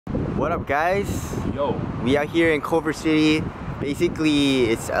What up, guys? Yo. We out here in Culver City. Basically,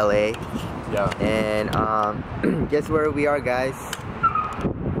 it's LA. Yeah. And guess where we are, guys?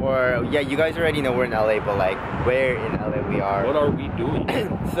 Or yeah, you guys already know we're in LA, but like, where in LA we are? What are we doing?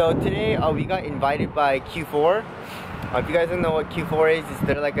 So today, we got invited by Q4. If you guys don't know what Q4 is,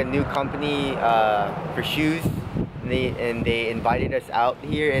 they're like a new company for shoes. And they invited us out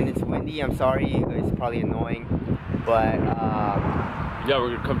here, and it's windy. I'm sorry, it's probably annoying, but yeah,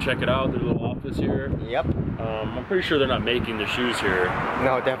 we're gonna come check it out. Their little office here. Yep. I'm pretty sure they're not making the shoes here.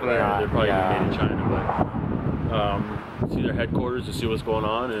 No, definitely not. They're probably made in China, but see their headquarters to see what's going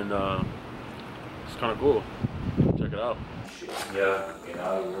on, and it's kind of cool. Check it out. Yeah, you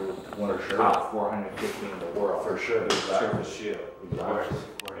know, you're one of the top 450 in the world. For sure. Surface shield. Exactly.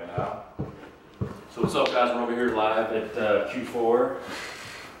 Working out. So what's up, guys? We're over here live at Q4.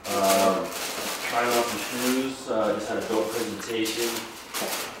 Trying out some shoes. Just had a dope presentation.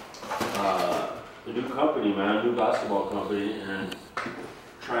 The new company, man, new basketball company, and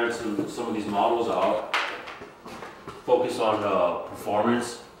trying some of these models out. Focus on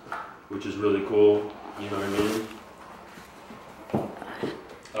performance, which is really cool. You know what I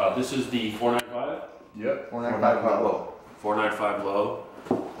mean? This is the 495. Yep. 495 low. 495 low.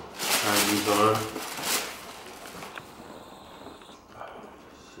 Trying these on.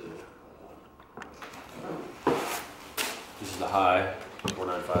 This is the high,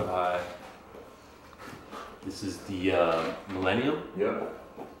 495 high. This is the Millennium. Yep.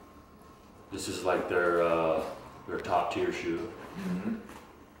 This is like their top tier shoe. Mm-hmm.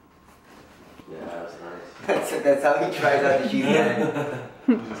 Yeah, that's nice. That's how he tries out the shoes.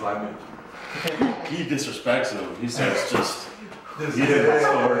 He's just like me. He disrespects him. He says just get in the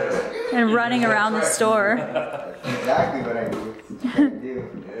store. And running around the store. That's exactly what I do.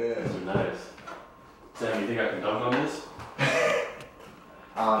 Yeah. These are nice. Sam, you think I can dunk on this?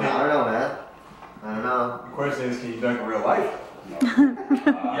 I don't know, man. I don't know. The question is, can you dunk in real life?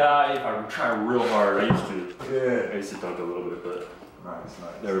 Yeah, if I try real hard, I used to. Yeah. I used to dunk a little bit, but Nice.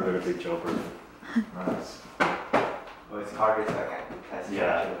 never been a big jumper. Nice. Well, it's harder, so I can't pass it.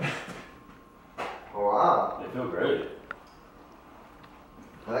 Yeah. Oh, wow. They feel great.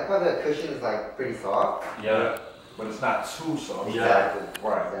 I like how the cushion is like pretty soft. Yeah. But it's not too soft. Yeah.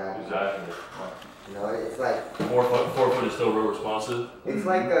 Right. Exactly. You know, it's like 4 foot is still real responsive. it's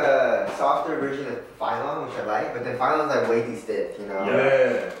like a softer version of Phylon, which I like, but then Phylon's like way too stiff, you know?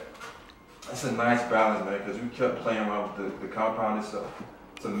 Yeah. That's a nice balance, man, because we kept playing around with the compound and stuff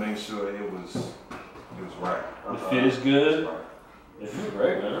to make sure it was right. The fit is good. Right. It feels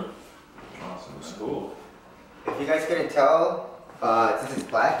great, man. Awesome. It's cool. If you guys couldn't tell, since it's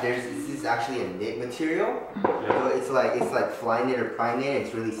black, this is actually a knit material. Yeah. So it's like fly knit or prime knit.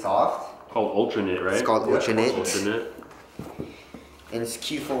 It's really soft. Called Ultra Knit, right? It's called Ultra Knit. Ultra Knit. And it's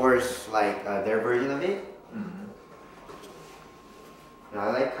Q4's like their version of it. Mm-hmm. And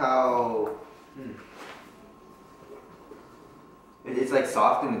I like how it's like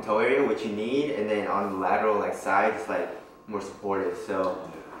soft in the toe area, which you need, and then on the lateral like side, it's like more supportive. So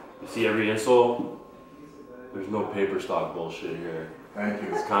You see every insole? There's no paper stock bullshit here. Thank you.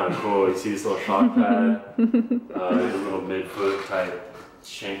 It's kind of cool. You see this little shock pad, there's a little mid-foot type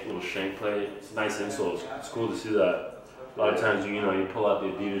little shank plate. It's a nice insole. It's cool to see that. A lot of times, you know, you pull out the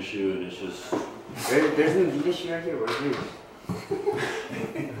Adidas shoe and it's just. there's an Adidas shoe right here. Where's yours?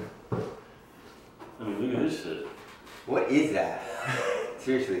 I mean, look at this shit. What is that?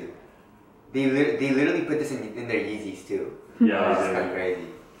 Seriously, they literally put this in their Yeezys too. Yeah, It's kind of crazy.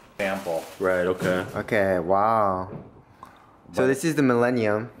 Sample. Right. Okay. Okay. Wow. So this is the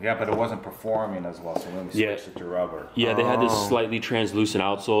Millennium. Yeah, but it wasn't performing as well, so when we switched it to rubber. Yeah, they had this slightly translucent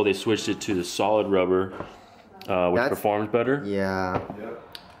outsole. They switched it to the solid rubber, which performs better. Yeah.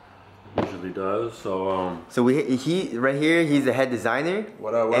 Yep. Usually does. So So he right here, he's the head designer.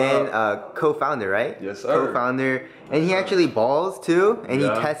 What up? And co-founder, right? Yes, sir. Co-founder, and he actually balls too, and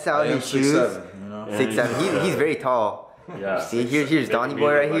Yeah. he tests out his shoes. 6'7", you know? 6'7". He's very tall. yeah. See, here's Donnie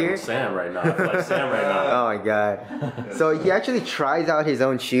Boy right here. Sam right now. Like Sam right now. Oh my god. So he actually tries out his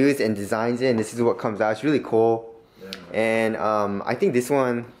own shoes and designs it, and this is what comes out. It's really cool. And I think this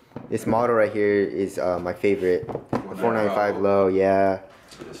model right here is my favorite. The 495 low, yeah.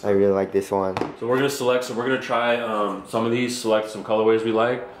 I really like this one. So we're gonna try some of these, select some colorways we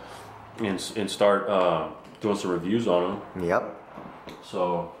like, and start doing some reviews on them. Yep.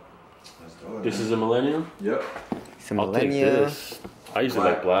 So this is a Millennium. Yep. Some I'll take Millennium. this. I usually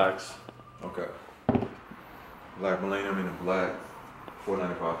like blacks. Okay. Black Millennium in the black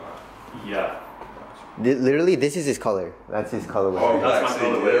 495. Yeah. Literally, this is his color. That's his colorway. Oh, That's my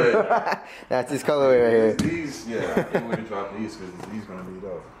colorway. That's his colorway right here. These, yeah, I can't wait to drop these because these gonna be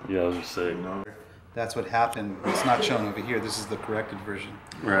dope. Yeah, I was just saying. You know? That's what happened. It's not shown over here. This is the corrected version.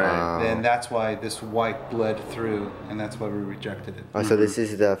 Right. Then that's why this white bled through, and that's why we rejected it. Oh, so this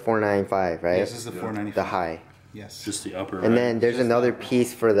is the 495, right? Yes, this is the 495. The high. Yes. Just the upper. And then there's another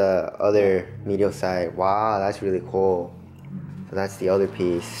piece for the other medial side. Wow, that's really cool. So that's the other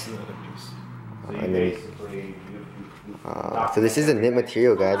piece. The other piece. And then, so this is a knit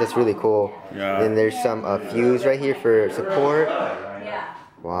material, guys. That's really cool. Yeah. Then there's some fuse right here for support.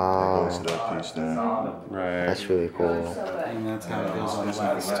 Wow, That piece there. Right. that's really cool. And that's how it goes on his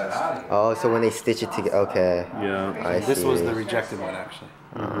list. Oh, so when they stitch it together, okay. Yeah. I see. This was the rejected one, actually.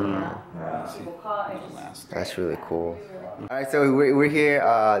 See. Last. That's really cool. All right, so we're here.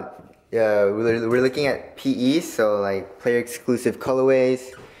 We're looking at PEs, so like player exclusive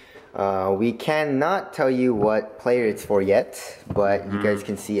colorways. We cannot tell you what player it's for yet, but you guys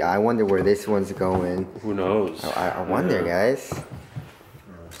can see. I wonder where this one's going. Who knows? I wonder, guys.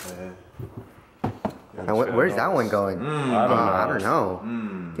 Where's that one going? I don't know. I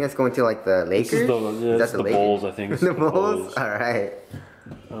think that's going to like the Lakers. This is That's the Bulls, I think. It's the Bulls. All right.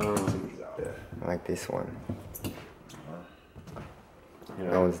 Yeah. I like this one. Yeah.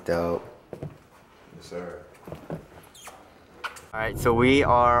 That one's dope. Yes, sir. All right, so we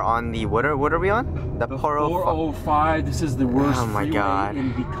are on the what are we on? The 405. This is the worst Oh my freeway God.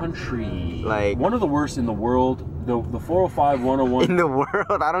 in the country. Like- one of the worst in the world. The 405, 101. in the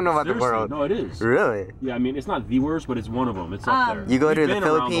world. I don't know about Seriously, the world. No, it is. Really? Yeah, I mean it's not the worst, but it's one of them. It's up there. You go to We've the been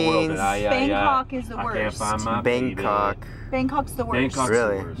around the world, Philippines. and Bangkok is the I can't worst. find my Bangkok. baby. Bangkok's the worst. Bangkok's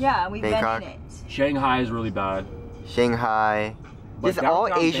Really? the worst. Yeah, we've Bangkok. been in it. Shanghai is really bad. Shanghai. But Just all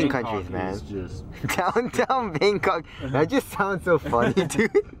downtown Asian Bangkok countries, man. is just Downtown Bangkok. That just sounds so funny,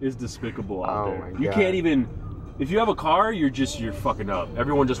 dude. is despicable out Oh there. my You God. can't even. If you have a car, you're fucking up.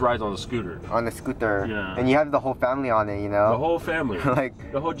 Everyone just rides on a scooter. On the scooter. Yeah. And you have the whole family on it, you know? The whole family.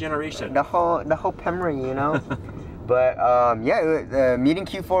 Like- the whole generation. the whole Pemry, you know? But yeah, meeting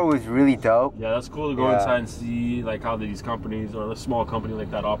Q4 was really dope. Yeah, that's cool to go Yeah. inside and see like how these companies or a small company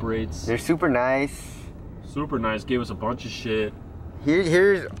like that operates. They're super nice. Super nice. Gave us a bunch of shit.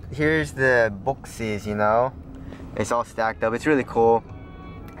 Here's the boxes, you know? It's all stacked up. It's really cool.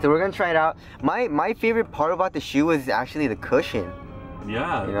 So we're gonna try it out. My favorite part about the shoe was actually the cushion.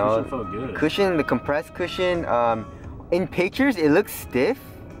 Yeah, You the know, cushion felt good. Cushion, the compressed cushion. In pictures, it looks stiff,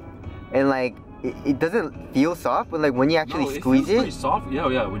 and like it doesn't feel soft. But like when you actually No, squeeze feels pretty it, soft.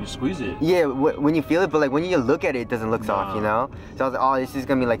 Yeah, when you squeeze it. yeah, when you feel it. But like when you look at it, it doesn't look soft, you know. So I was like, oh, this is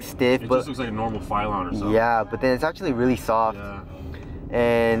gonna be like stiff, It but just looks like a normal Phylon or something. yeah, but then it's actually really soft. Yeah.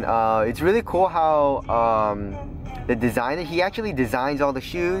 And it's really cool how the designer, he actually designs all the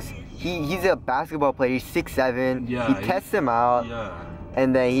shoes. He's a basketball player. He's 6'7". Yeah, he tests them out, Yeah.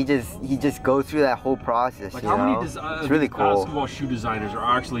 and then he just goes through that whole process. Like you how know? many it's really cool. basketball shoe designers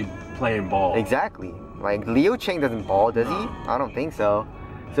are actually playing ball? Exactly. Like Leo Cheng doesn't ball, does he? I don't think so.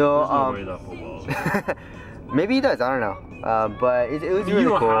 So There's no way that football. maybe he does. I don't know. But it was really You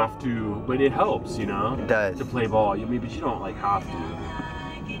don't cool. have to, but it helps, you know. It does. To play ball. I mean, but you don't like have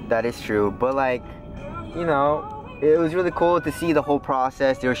to. That is true. But like, you know, it was really cool to see the whole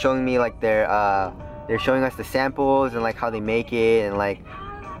process. They were showing me like they're showing us the samples and like how they make it and like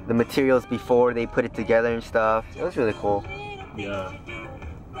the materials before they put it together and stuff. It was really cool. Yeah.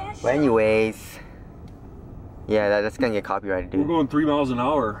 But anyways, yeah, that's gonna get copyrighted, We're dude. going 3 miles an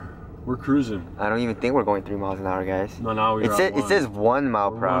hour. We're cruising. I don't even think we're going 3 miles an hour, guys. No, now we're It says 1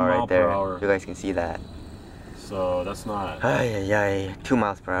 mile per We're 1 hour mile right there. per hour. You guys can see that. So that's not. Ay, ay, ay, 2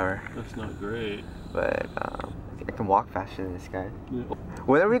 miles per hour. That's not great. But I think I can walk faster than this guy. Yeah.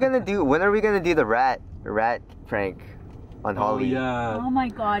 When are we gonna do the rat prank on Oh Holly? yeah. Oh my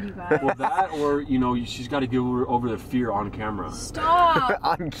God, you guys. Well, that or she's got to give her over the fear on camera. Stop.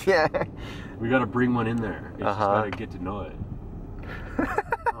 Yeah. We got to bring one in there. It's just Uh-huh. got to get to know it.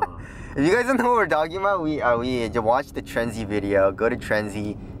 If you guys don't know what we're talking about, we watched the Trenzy video. Go to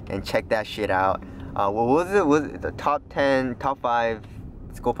Trenzy and check that shit out. What was it? Was it the top 5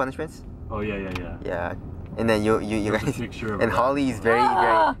 school punishments? Oh yeah. Yeah. And then you There's a guys. picture of And her. Holly's very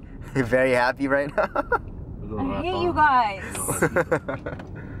very happy right now. I hate you guys.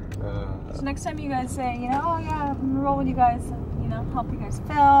 So next time you guys say, you know, oh yeah, I'm gonna roll with you guys, you know, help you guys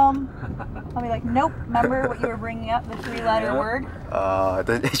film. I'll be like, nope. Remember what you were bringing up, the 3-letter word?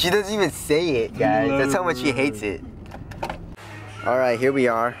 She doesn't even say it, guys. That's how much she hates it. All right, here we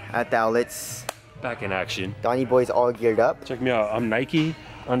are at the outlets. Back in action. Donnie Boy's all geared up. Check me out. I'm Nike,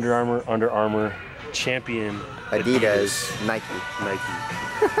 Under Armour, Champion, Adidas, Nike. Nike.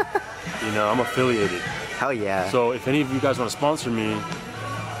 You know, I'm affiliated. Hell yeah. So if any of you guys want to sponsor me,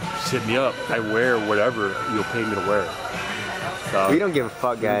 just hit me up. I wear whatever you'll pay me to wear. So, we don't give a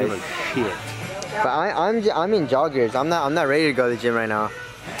fuck, we don't guys. give a shit. But I'm in joggers. I'm not ready to go to the gym right now.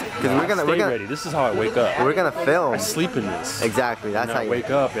 Because we're gonna ready. This is how I wake up. we're gonna film. I sleep in this. Exactly. That's And how I you wake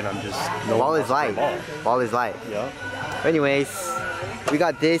up and I'm just Ball is light. Ball is light. Yeah. Anyways, we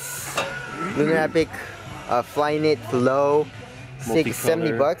got this Lunar Epic Flyknit Low,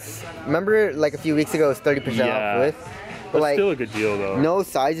 $70. Remember, like a few weeks ago, it was 30% off with. But That's like, still a good deal though. no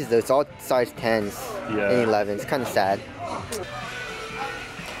sizes though. It's all size 10s and 11s. Kind of sad.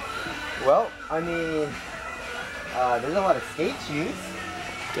 Well, I mean, there's a lot of skate shoes.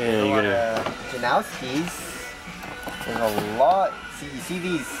 Damn, you're gonna. Janowski's. There's a lot. See, you see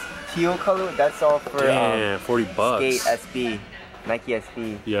these teal color? That's all for Damn, $40. Skate SB, Nike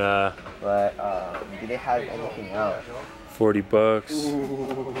SB. Yeah. But do they have anything else? $40.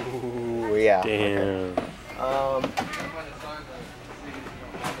 Ooh, yeah. Damn. Okay.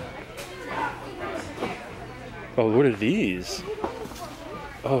 Oh, what are these?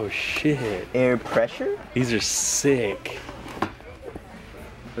 Oh shit. Air pressure? These are sick.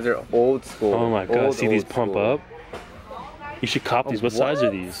 Those are old school. Oh my god, see these old pump school. up? You should cop these. What size are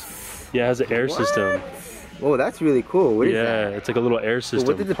these? Yeah, it has an air system. Oh, that's really cool. What is Yeah, that? it's like a little air system. So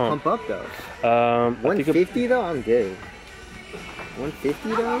what does it pump up though? I think 150 though? I'm good. 150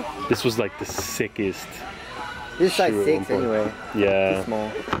 though? this was like the sickest. This is size shoe 6 at one point. anyway. Too Yeah.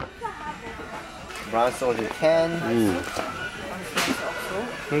 small. Bronze Soldier 10. Ooh.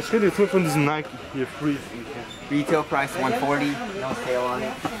 Let's get it from this Nike. You're free. Retail price 140. No sale on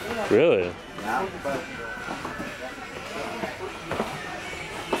it. Really? Yeah.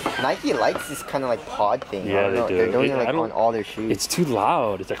 Nike likes this kind of like pod thing. Yeah, I don't know. they do. They're doing I it like don't- on all their shoes. It's too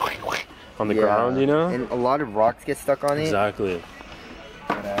loud. It's like on the Yeah. ground, you know? And a lot of rocks get stuck on it. Exactly.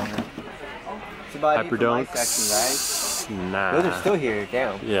 Whatever. That's about it Hyper for my dunks. section, right? Nah. Those are still here.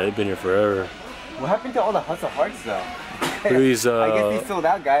 Damn. Yeah, they've been here forever. What happened to all the Hustle Hearts though? Look at these. I guess they sold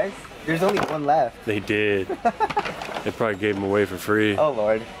out, guys. There's only one left. They did. They probably gave them away for free. Oh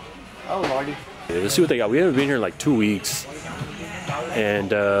lord. Oh lordy. Yeah, let's see what they got. We haven't been here in like 2 weeks.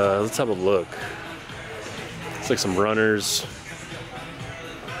 And let's have a look. It's like some runners,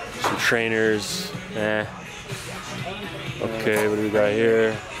 some trainers. Okay, what do we got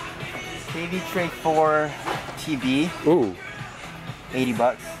here? KV Tray 4 TB, Ooh,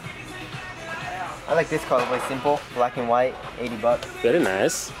 $80. I like this colorway, simple, black and white, $80. very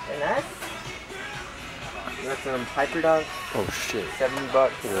nice. Very nice. We got some Hyper Dunk, Oh shit, $70.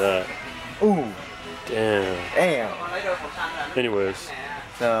 look at that. Ooh, Damn. damn. Anyways,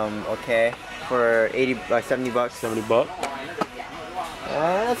 Okay, for $70. 70 bucks.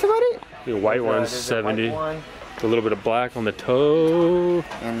 That's about it. The white one's There's a 70. white one A little bit of black on the toe,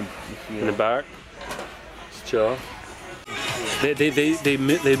 and in the back. Just chill. They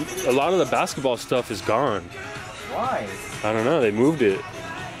a lot of the basketball stuff is gone. Why? I don't know, they moved it.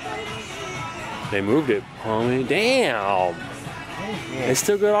 They moved it, homie. Damn! They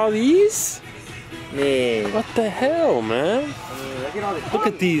still got all these? Man, What the hell, man? look at all the Look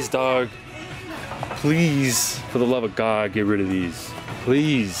at these, dog. Please, for the love of God, get rid of these.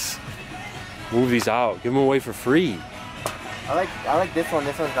 Please. Move these out. Give them away for free. I like this one.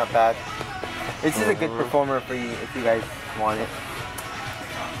 This one's not bad. This is a good performer for you if you guys want it.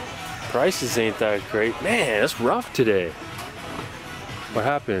 Prices ain't that great. Man, that's rough today. What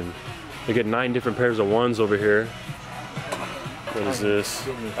happened? They get 9 different pairs of ones over here. What is this?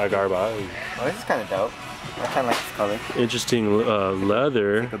 Agoura. Oh, this is kind of dope. I kind of like this color. Interesting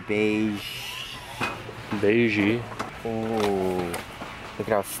leather. Like a beige. Beigey. Oh, look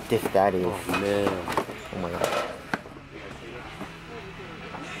at how stiff that is. Oh man. Oh my god.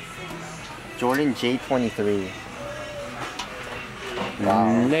 Jordan J23.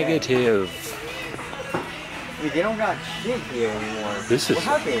 Wow. Negative. Dude, they don't got shit here anymore. This is what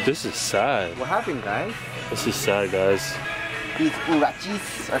happened? This is sad. What happened, guys? This is sad, guys. These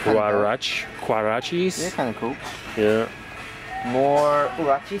urachis are kind of Quarachis. They're kind of cool. Yeah. More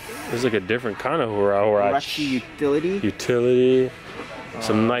urachis. There's like a different kind of Urachi utility. utility.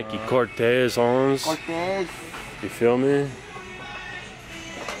 Some Nike Cortez ons. Cortez. You feel me?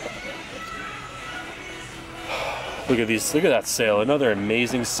 Look at these. Look at that sale. Another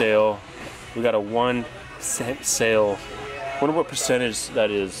amazing sale. We got a 1 cent sale. Wonder what percentage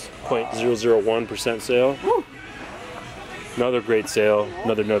that is. 0.001% sale. Woo. Another great sale.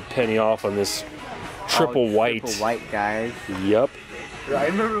 Another penny off on this triple white. Triple white, guys. Yep. Bro, I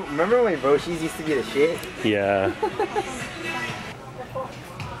remember when Roshis used to be the shit? Yeah.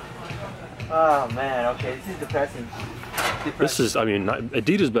 Oh man, okay, this is depressing. This is, I mean,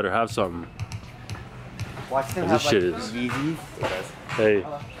 Adidas better have something. Watch them This have shit like is- Yeezys. Hey,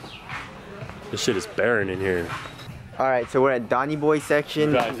 this shit is barren in here. Alright, so we're at Donny Boy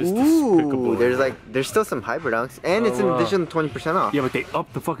section. Guys, it's despicable. There's still some Hyper Dunks, and it's an wow. additional 20% off. Yeah, but they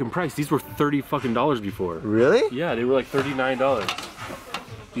upped the fucking price. These were $30 fucking before. Really? Yeah, they were like $39.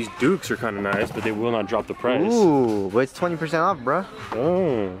 These Dukes are kind of nice, but they will not drop the price. Ooh, but it's 20% off, bro.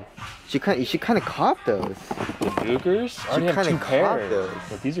 Oh. You should kind of cop those. The Dukers? I already have kinda 2 cop pairs. those.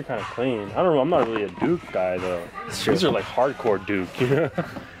 But these are kind of clean. I don't know, I'm not really a Duke guy though. true. These are like hardcore Duke, you know?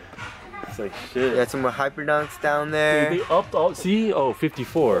 It's like shit. Got some more Hyper Dunks down there. They upped all, see? Oh,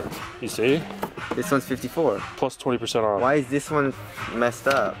 54. You see? This one's 54. Plus 20% off. Why is this one messed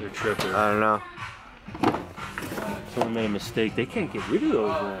up? They're tripping. I don't know. Someone made a mistake. They can't get rid of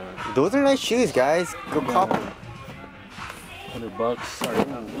those, man. Those are nice shoes, guys. Go cop them. $100. Sorry,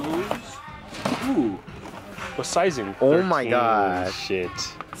 not those. Ooh. What sizing? Oh my 13. gosh. Shit.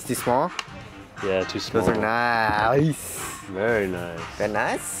 It's too small? Yeah, too small. Those are nice. Very nice. Very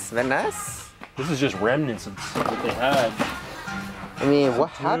nice. Very nice. This is just remnants of what they had. I mean, what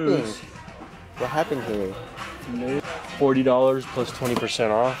happened? What happened here? $40 plus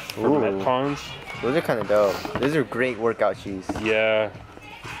 20% off for Ooh. Metcons. Those are kind of dope. Those are great workout shoes. Yeah,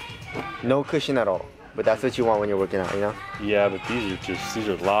 No cushion at all. But that's what you want when you're working out, you know? yeah, but these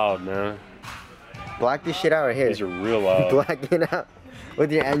are loud, man. Black this shit out right here. These are real loud. Black it out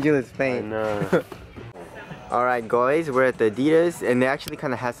with your Angelus I paint. know. Alright guys, we're at the Adidas and they actually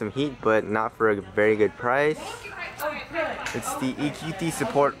kind of have some heat but not for a very good price. It's the EQT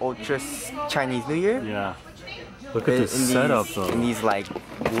Support Ultra Chinese New Year. Yeah. Look at this setup though. In these like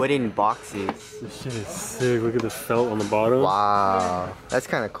wooden boxes. This shit is sick. Look at the felt on the bottom. Wow, that's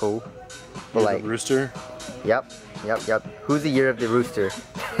kind of cool. But like, the rooster. yep. Who's the year of the rooster?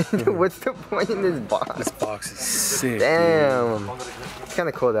 What's the point in this box? This box is sick. Damn. It's kind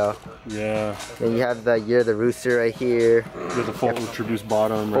of cool though. Dude. Yeah. Then you have the year of the rooster right here. With the full Ultra Boost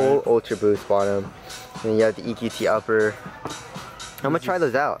bottom, right? Full Ultra Boost bottom. Then you have the EQT upper. I'm gonna try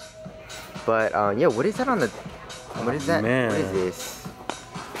those out. But yeah, what is that on the? What is that? Man. What is this?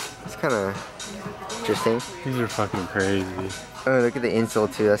 It's kind of interesting. These are fucking crazy. Oh, look at the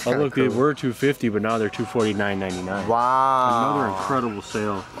insole too. That's Oh kind of look, cool. they were $250, but now they're $249.99. Wow. Another incredible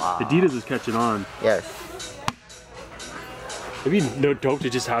sale. Wow. Adidas is catching on. Yes. It'd be no dope to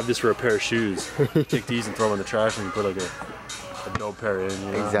just have this for a pair of shoes. Take these and throw them in the trash and put like a dope pair in.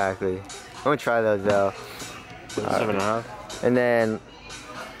 You know? Exactly. I'm gonna try those though. 7.5. And then,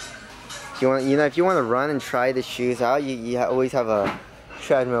 if you want, if you want to run and try the shoes out, you always have a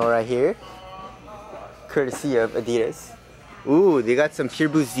treadmill right here, courtesy of Adidas. Ooh, they got some Pure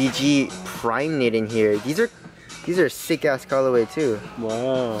Boost ZG Prime Knit in here. These are sick ass colorway too.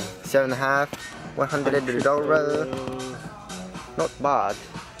 Wow. 7.5, $100. Not bad.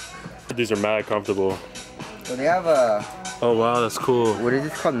 These are mad comfortable. So they have a, Oh wow, that's cool. what is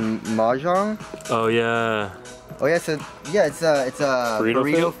this called? Mahjong? Oh yeah. Oh yeah, so yeah, it's a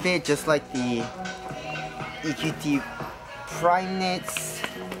burrito fit? fit, just like the EQT Prime Knits,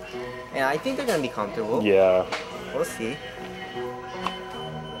 and I think they're gonna be comfortable. Yeah. We'll see.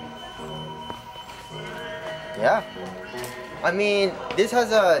 Yeah. I mean, this has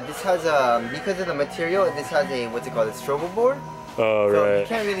because of the material, this has a what's it called, a strobo board. Oh So you right.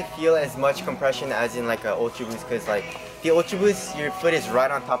 can't really feel as much compression as in like a Ultra Boost, because like the Ultra Boost, your foot is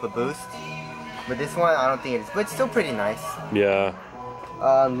right on top of Boost. But this one, I don't think it is. But it's still pretty nice. Yeah.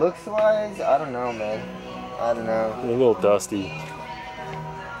 Looks wise, I don't know, man. I don't know. They're a little dusty.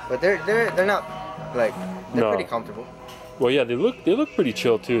 But they're not like they're No. pretty comfortable. Well, yeah, they look pretty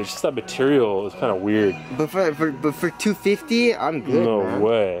chill too. It's just that material is kind of weird. But for $250, I'm good. No man.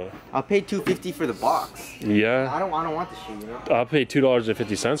 way. I'll pay $250 for the box. Yeah. I don't want the shoe, you know. I'll pay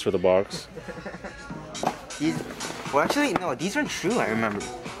 $2.50 for the box. These, well, actually, no, these aren't true. I remember.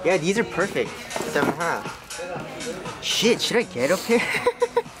 Yeah, these are perfect. 7.5. Shit, should I get up here?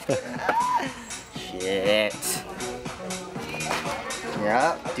 Shit.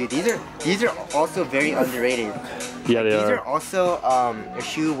 Yeah, dude, these are also very underrated. Yeah, they These are. are also a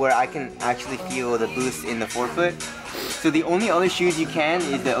shoe where I can actually feel the boost in the forefoot. So the only other shoes you can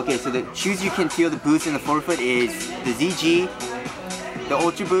is so the shoes you can feel the boost in the forefoot is the ZG, the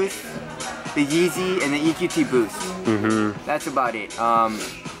Ultra Boost, the Yeezy, and the EQT Boost. That's about it.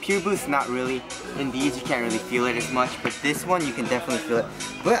 Pure Boost, not really. In these, you can't really feel it as much, but this one you can definitely feel it.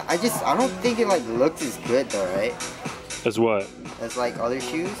 But I don't think it like looks as good though, right? As what? As like other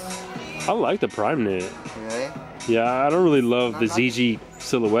shoes. I like the Prime Knit. Really? Yeah, I don't really love the Not- ZG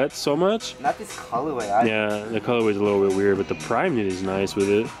silhouette so much. Not this colorway. Either. Yeah, the colorway's a little bit weird, but the prime knit is nice with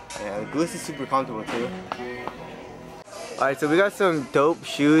it. Yeah, the goose is super comfortable too. Alright, so we got some dope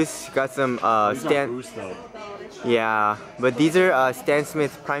shoes. Got some Stan. Yeah, but these are Stan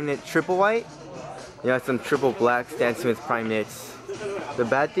Smith Prime Knit Triple White. You got some triple black Stan Smith Prime Knits. The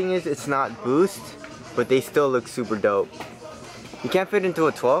bad thing is it's not Boost, but they still look super dope. You can't fit into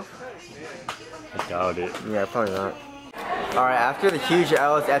a 12? I doubt it. Yeah, probably not. Alright, after the huge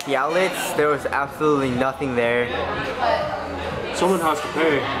L's at the outlets, there was absolutely nothing there. Someone has to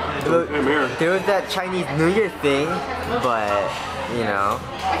pay. There was that Chinese New Year thing, but, you know.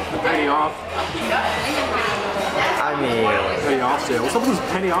 Penny off. I mean... Penny off sale. What's up with these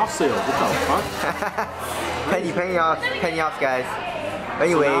penny off sales? What the fuck? penny off, guys.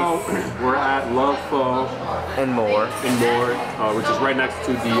 Anyways, so now we're at Love Pho and more, which is right next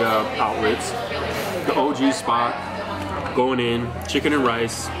to the outlets. The OG spot. Going in, chicken and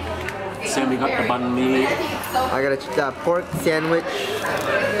rice. Sammy got the banh mi. I got a pork sandwich,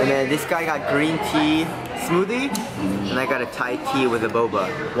 and then this guy got green tea smoothie, and I got a Thai tea with a boba.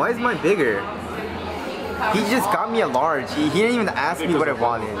 Why is mine bigger? He just got me a large. He didn't even ask me what I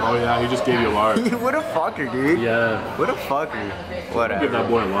wanted. Oh yeah, he just gave you a large. What a fucker, dude. Yeah. What a fucker. Whatever. Give that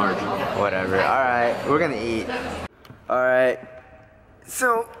boy a large. Whatever. Alright, we're gonna eat. Alright.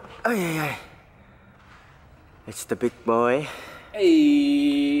 So, it's the big boy.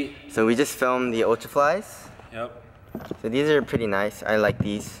 Hey. So we just filmed the Ultra Flies. Yep. So these are pretty nice. I like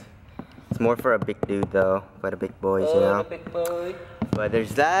these. It's more for a big dude though, but the big boys, you know. Big boy. But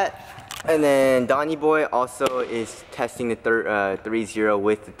there's that. And then Donnie Boy also is testing the 3.0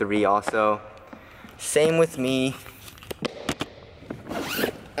 with the 3 also. Same with me.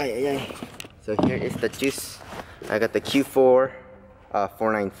 So here is the juice. I got the Q4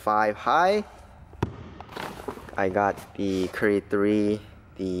 495 high. I got the Curry 3,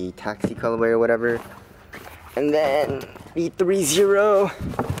 the taxi colorway or whatever. And then the 3.0.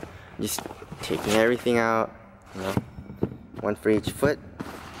 Just taking everything out, you know. One for each foot.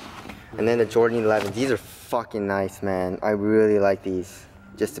 And then the Jordan 11s. These are fucking nice, man. I really like these.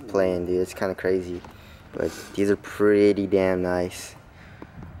 Just to play in, dude. It's kind of crazy. But these are pretty damn nice.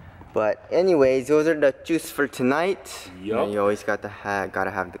 But anyways, those are the juice for tonight. Yup. And you always gotta have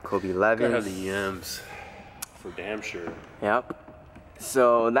the Kobe 11s. Gotta have the yams. For damn sure. Yep.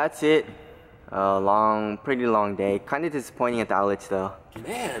 So that's it. Pretty long day. Kind of disappointing at the outlets though.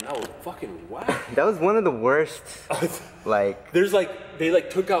 Man, that was fucking whack. That was one of the worst. Like, there's they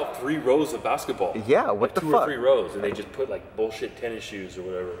took out 3 rows of basketball. Yeah, what the 2 fuck? or 3 rows, and they just put like bullshit tennis shoes or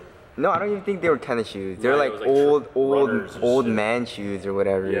whatever. No, I don't even think they were tennis shoes. They were Right, like, it old shit. man shoes or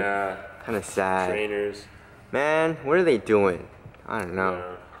whatever. Yeah. Kind of sad. Trainers. Man, what are they doing? I don't know.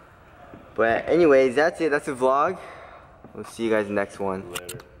 Yeah. But anyways, that's it. That's the vlog. We'll see you guys next one.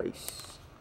 Later. Peace.